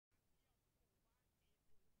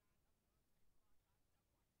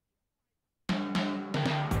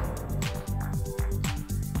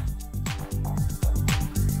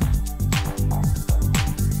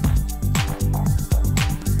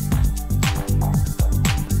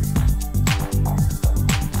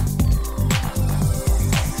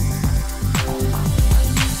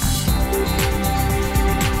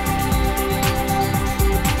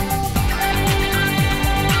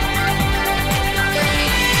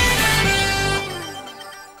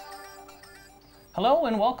Hello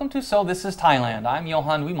and welcome to So This is Thailand. I'm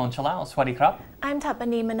Johan Wimonchalao. Swadee krap. I'm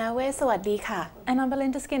Tapani Manawe. Sawadee ka. And I'm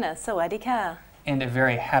Belinda Skinner. Sawadee ka. And a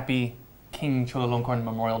very happy King Chulalongkorn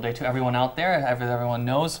Memorial Day to everyone out there. As everyone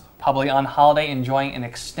knows, probably on holiday, enjoying an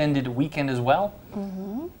extended weekend as well.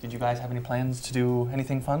 Did you guys have any plans to do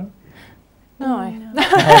anything fun? No.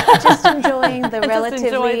 Just enjoying the relatively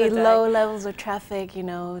enjoy the day. low levels of traffic, you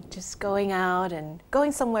know, just going out and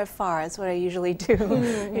going somewhere far is what I usually do,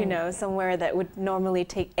 you know, somewhere that would normally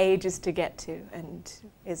take ages to get to, and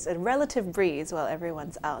it's a relative breeze while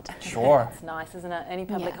everyone's out. Sure. It's nice, isn't it? Any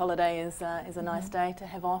public Yeah. holiday is a nice day to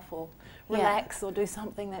have off or relax or do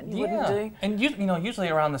something that you wouldn't do. And usually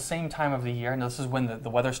around the same time of the year, and this is when the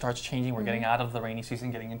weather starts changing. We're getting out of the rainy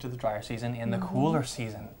season, getting into the drier season and the cooler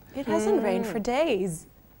season. It hasn't rained for days,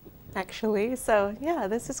 actually, so yeah,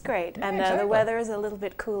 this is great. Yeah, And exactly. the weather is a little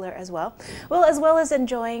bit cooler as well. Well, as well as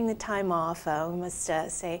enjoying the time off, we must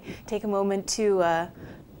take a moment to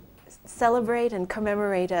celebrate and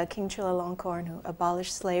commemorate King Chulalongkorn, who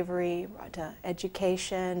abolished slavery, brought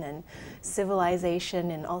education and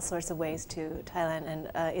civilization in all sorts of ways to Thailand,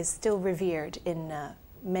 and is still revered in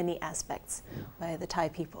many aspects by the Thai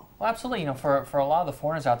people. Well, absolutely. You know, for a lot of the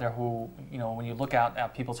foreigners out there who, you know, when you look out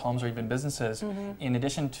at people's homes or even businesses, in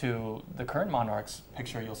addition to the current monarch's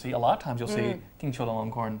picture, you'll see a lot of times you'll see King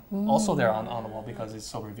Chulalongkorn also there on the wall because he's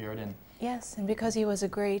so revered. And Yes, and because he was a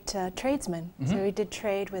great tradesman, so he did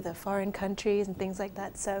trade with foreign countries and things like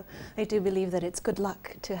that. So I do believe that it's good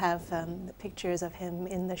luck to have the pictures of him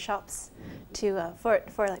in the shops for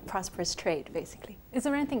like prosperous trade, basically. Is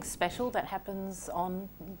there anything special that happens on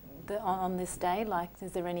this day? Like,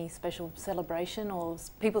 is there any special celebration, or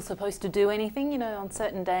is people supposed to do anything? You know, on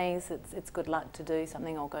certain days it's good luck to do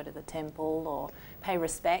something, or go to the temple, or pay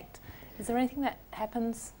respect. Is there anything that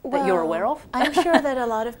happens that you're aware of? I'm sure that a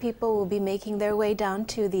lot of people will be making their way down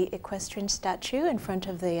to the equestrian statue in front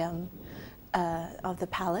of the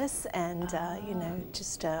palace, and you know,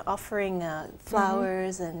 just offering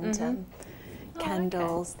flowers and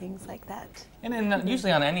candles, things like that. And then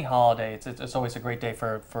usually on any holiday, it's always a great day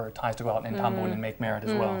for Thais to go out and tamboon and make merit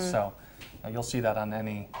as well. So you'll see that on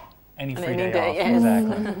any free day day, off. yes.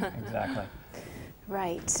 Exactly. Exactly.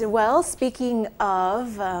 Right. So, well, speaking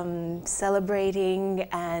of celebrating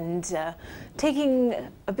and taking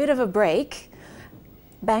a bit of a break,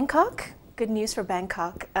 Bangkok, good news for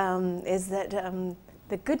Bangkok, is that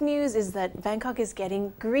the good news is that Bangkok is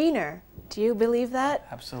getting greener. Do you believe that?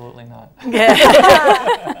 Absolutely not.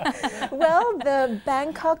 Well, the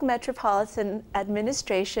Bangkok Metropolitan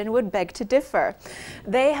Administration would beg to differ.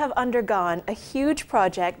 They have undergone a huge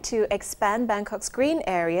project to expand Bangkok's green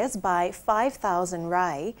areas by 5,000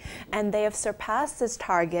 rai, and they have surpassed this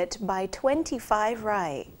target by 25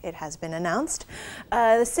 rai, it has been announced.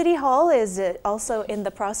 The City Hall is also in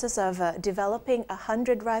the process of developing a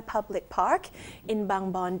 100 rai public park in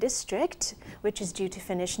Bangbon District, which is due to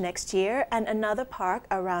finish next year, and another park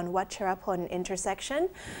around Wat Charapon intersection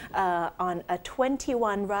on a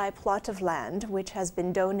 21 rai plot of land, which has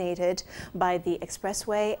been donated by the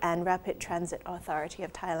Expressway and Rapid Transit Authority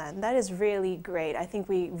of Thailand. That is really great. I think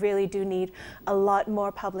we really do need a lot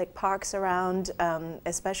more public parks around,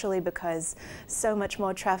 especially because so much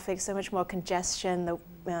more traffic, so much more congestion.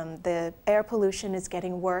 The air pollution is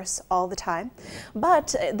getting worse all the time.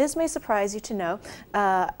 But this may surprise you to know,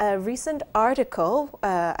 a recent article,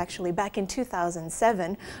 actually back in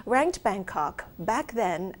 2007, ranked Bangkok back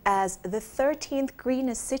then as the 13th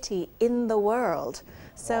greenest city in the world.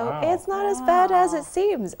 So Wow. it's not as bad as it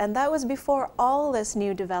seems. And that was before all this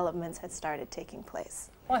new developments had started taking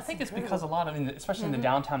place. Well, I think it's because a lot of, especially in the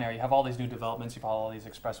downtown area, you have all these new developments, you have all these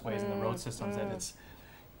expressways and the road systems, and it's,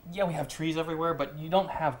 yeah, we have trees everywhere, but you don't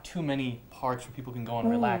have too many parks where people can go and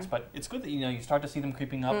relax. But it's good that, you know, you start to see them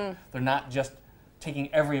creeping up. They're not just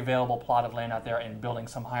taking every available plot of land out there and building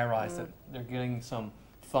some high-rise, that they're getting some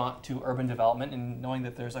thought to urban development and knowing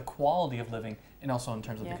that there's a quality of living, and also in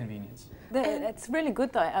terms of the convenience. It's really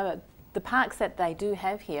good though. The parks that they do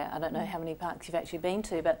have here, I don't know how many parks you've actually been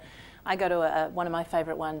to, but I go to one of my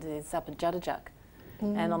favourite ones is up at Judajak.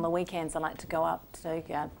 And on the weekends I like to go up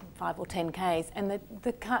to 5 or 10 Ks, and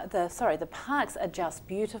the parks are just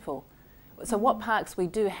beautiful. So what parks we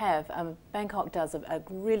do have, Bangkok does a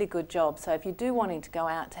really good job. So if you do wanting to go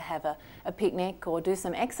out to have a picnic or do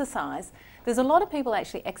some exercise, there's a lot of people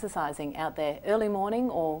actually exercising out there early morning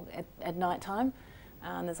or at night time.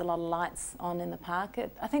 There's a lot of lights on in the park.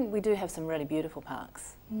 I think we do have some really beautiful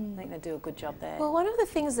parks. I think they do a good job there. Well, one of the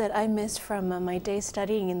things that I missed from my day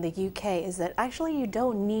studying in the UK is that actually you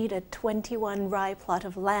don't need a 21 rye plot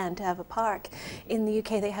of land to have a park. In the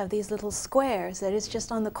UK they have these little squares that is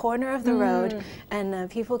just on the corner of the road, and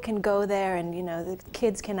people can go there, and you know, the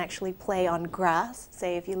kids can actually play on grass,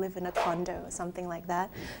 say if you live in a condo or something like that.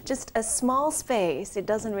 Just a small space, it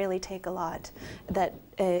doesn't really take a lot, that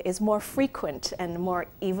is more frequent and more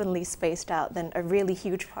evenly spaced out than a really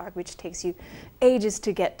huge park which takes you ages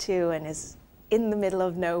to get to and is in the middle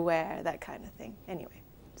of nowhere, that kind of thing. Anyway.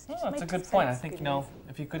 That's a good point. I think, you know,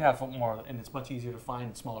 if you could have more, and it's much easier to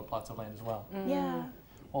find smaller plots of land as well. Yeah.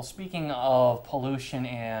 Well, speaking of pollution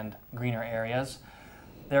and greener areas,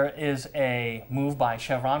 there is a move by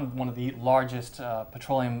Chevron, one of the largest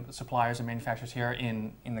petroleum suppliers and manufacturers here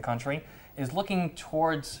in the country, is looking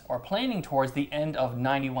towards, or planning towards, the end of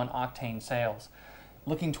 91 octane sales.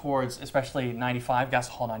 Looking towards especially 95,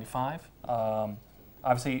 gasohol 95.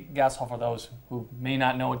 Obviously, gasohol, for those who may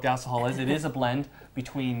not know what gasohol is, it is a blend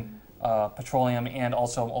between petroleum and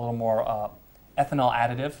also a little more ethanol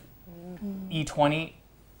additive. E20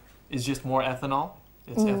 is just more ethanol.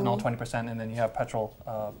 It's ethanol 20%, and then you have petrol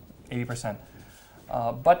 80%.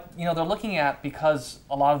 But you know, they're looking at, because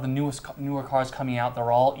a lot of the newer cars coming out,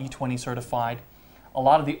 they're all E20 certified. A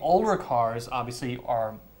lot of the older cars obviously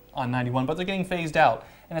are on 91, but they're getting phased out.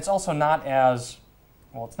 And it's also not as,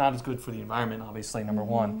 well, it's not as good for the environment, obviously, number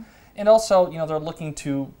one. And also, you know, they're looking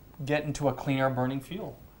to get into a cleaner burning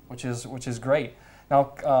fuel, which is great.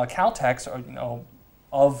 Now, Caltex, or, you know,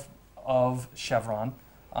 of Chevron,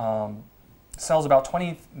 sells about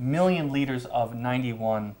 20 million liters of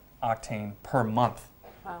 91 octane per month,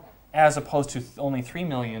 as opposed to only 3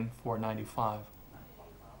 million for 95.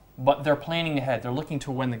 But they're planning ahead. They're looking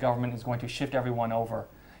to when the government is going to shift everyone over.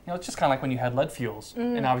 You know, it's just kind of like when you had lead fuels,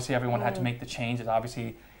 and obviously everyone had to make the change. And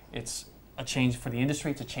obviously, it's a change for the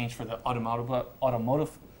industry. It's a change for the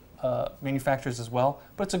automotive manufacturers as well.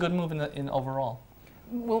 But it's a good move in overall.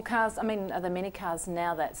 Will cars, I mean, are there many cars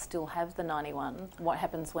now that still have the 91? What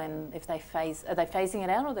happens if they phase, are they phasing it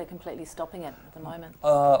out, or are they completely stopping it at the moment?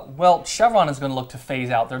 Well, Chevron is going to look to phase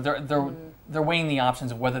out. They're weighing the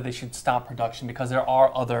options of whether they should stop production, because there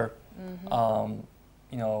are other,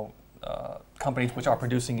 you know, companies which are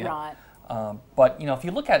producing it. Right. But you know, if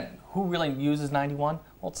you look at who really uses 91,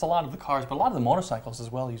 well, it's a lot of the cars, but a lot of the motorcycles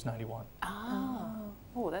as well use 91.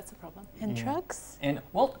 Oh, that's a problem. And trucks? And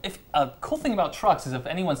well, if a cool thing about trucks is, if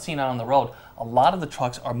anyone's seen out on the road, a lot of the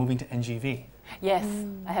trucks are moving to NGV. Yes,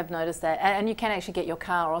 I have noticed that, and you can actually get your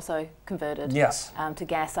car also converted. Yes. To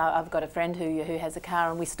gas. I've got a friend who has a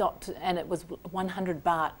car, and we stopped, and it was 100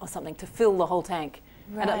 baht or something to fill the whole tank,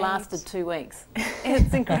 and it lasted 2 weeks.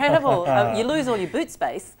 It's incredible. You lose all your boot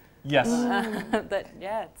space. Yes. But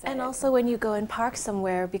yeah. And also when you go and park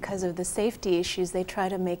somewhere, because of the safety issues, they try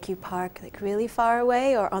to make you park like really far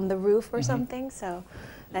away or on the roof or something. So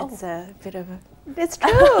that's a bit of a... It's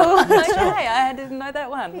true. Okay, I didn't know that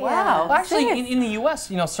one. Yeah. Wow. Well, actually, in the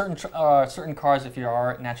U.S., you know, certain cars, if you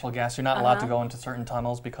are natural gas, you're not allowed to go into certain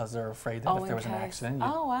tunnels because they're afraid that if there was an accident, you'd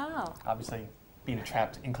obviously be in a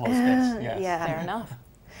trapped, enclosed space. Yes. Yeah. Fair enough.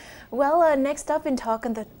 Well, next up in Talk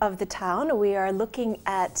of the Town, we are looking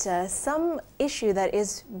at some issue that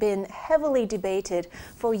has been heavily debated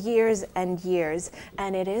for years and years,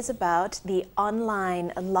 and it is about the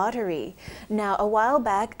online lottery. Now, a while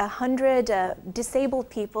back, 100 disabled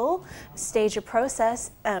people staged a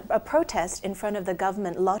protest in front of the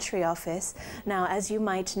government lottery office. Now, as you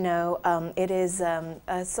might know, it is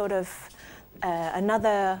a sort of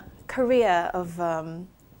another career of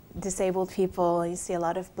disabled people. You see a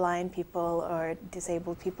lot of blind people or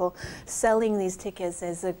disabled people selling these tickets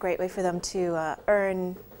as a great way for them to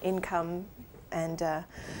earn income. And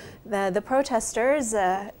the protesters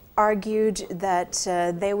argued that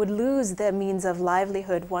they would lose their means of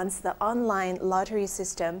livelihood once the online lottery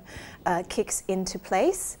system kicks into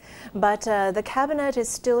place. But the cabinet is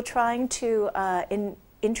still trying to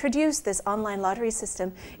introduce this online lottery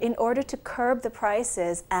system in order to curb the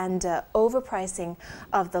prices and overpricing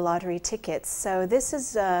of the lottery tickets. So this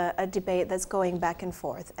is a debate that's going back and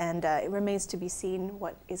forth, and it remains to be seen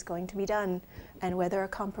what is going to be done and whether a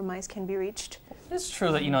compromise can be reached. It's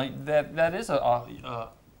true that, you know, that is I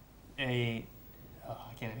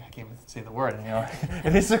can't even say the word, you know.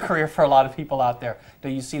 It is a career for a lot of people out there.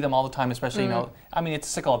 You see them all the time, especially, you know, I mean, it's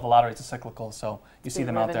cyclical, the lottery, it's cyclical, so you see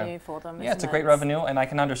them out there. For them, yeah, it's a great revenue, and I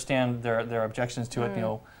can understand their objections to it, you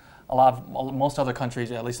know. most other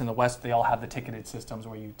countries, at least in the West, they all have the ticketed systems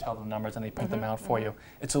where you tell them numbers and they print them out for you.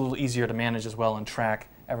 It's a little easier to manage as well and track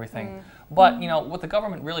everything. But you know, what the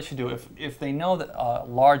government really should do, if they know that a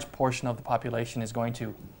large portion of the population is going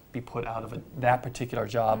to be put out of that particular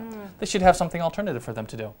job, they should have something alternative for them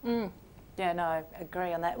to do. Yeah, no, I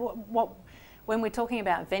agree on that. When we're talking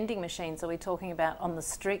about vending machines, are we talking about on the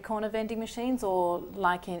street corner vending machines, or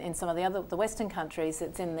like in some of the Western countries,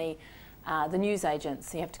 it's in the news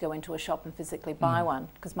agents, you have to go into a shop and physically buy one?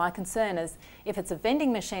 Because my concern is, if it's a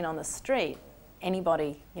vending machine on the street,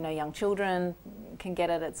 anybody, you know, young children can get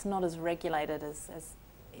it. It's not as regulated as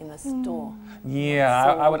in the store. Yeah,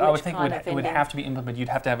 So I would think it would vending? have to be implemented, but you'd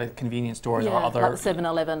have to have a convenience stores or other... like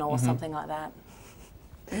 7-Eleven or something like that.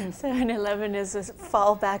 7-Eleven is a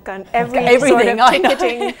fallback on every Everything, sort of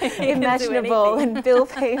ticketing imaginable, and bill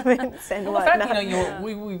payments and whatnot. In fact, you know,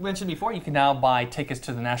 we mentioned before, you can now buy tickets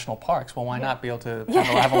to the national parks. Well, why not be able to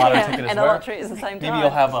have a lottery ticket as and well? a lottery at the same time. Maybe you'll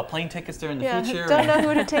have plane tickets there in the future. Don't know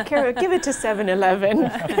who to take care of. Give it to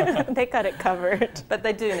 7-Eleven. They got it covered. But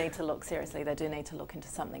they do need to look, seriously, they do need to look into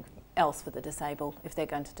something else for the disabled if they're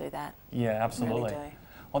going to do that. Yeah, absolutely. Really do.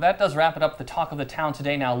 Well, that does wrap it up, the talk of the town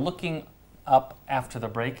today. Now, looking up after the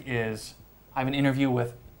break is I have an interview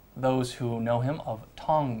with those who know him of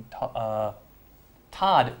Todd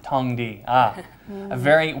Tong Di, a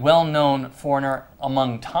very well-known foreigner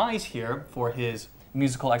among Thais here for his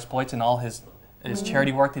musical exploits and all his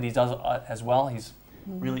charity work that he does as well. He's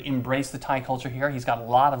really embraced the Thai culture here. He's got a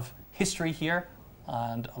lot of history here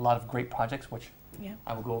and a lot of great projects, which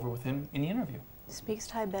I will go over with him in the interview. Speaks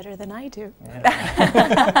Thai better than I do.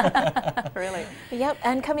 Yeah. Really? Yep,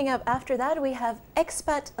 and coming up after that, we have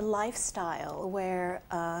Expat Lifestyle, where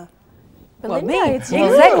Belinda, it's you.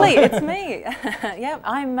 Exactly, it's me. Yeah,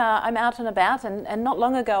 I'm out and about, and not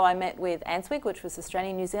long ago I met with ANSWIG, which was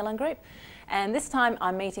Australian New Zealand group, and this time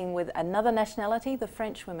I'm meeting with another nationality, the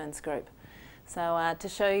French Women's Group. So to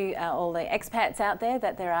show you all the expats out there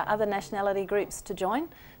that there are other nationality groups to join.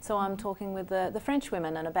 So I'm talking with the French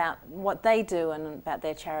women and about what they do and about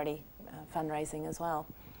their charity fundraising as well.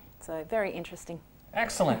 So very interesting.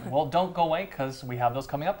 Excellent. Well, don't go away because we have those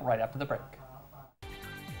coming up right after the break.